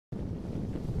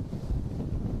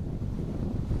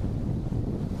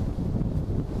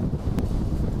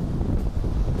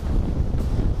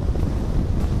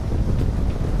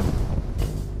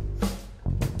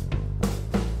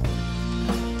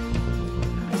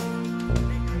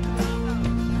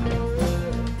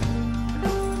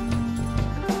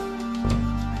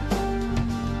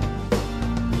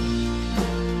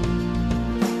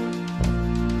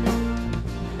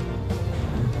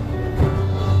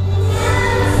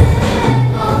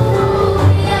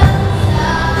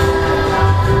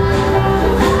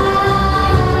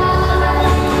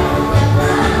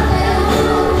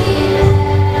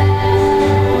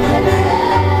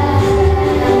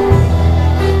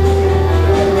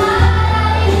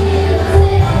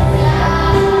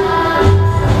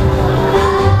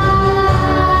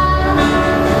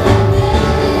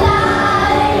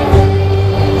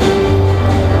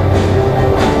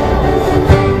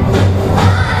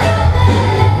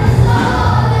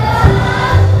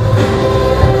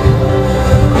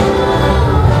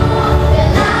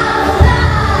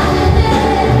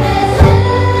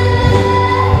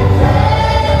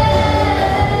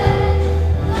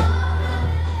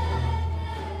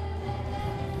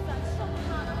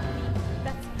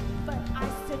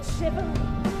shivering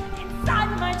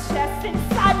inside my chest,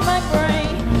 inside my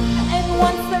brain. And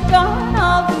once they're gone,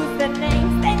 I'll lose their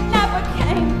names. They never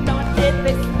came, nor did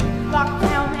they sleep. Locked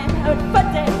down and hurt for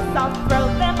days. I'll throw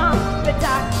them off the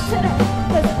dock today,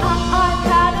 'cause I've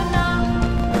had enough.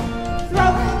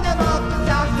 Throwing them off the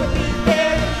dock to be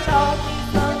there in all these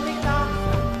lonely thoughts.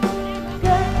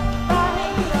 Goodbye,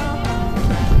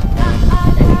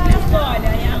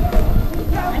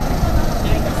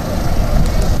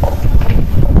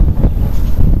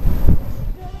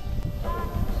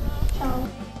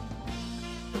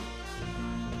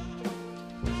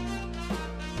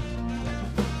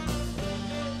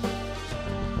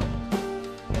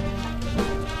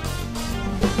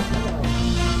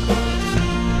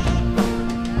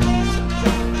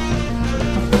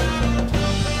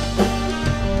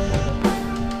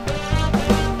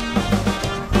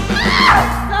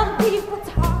 Olha, some people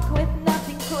talk with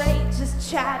nothing great,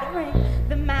 just chattering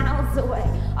the miles away.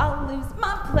 I'll lose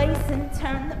my place and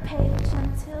turn the page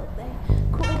until they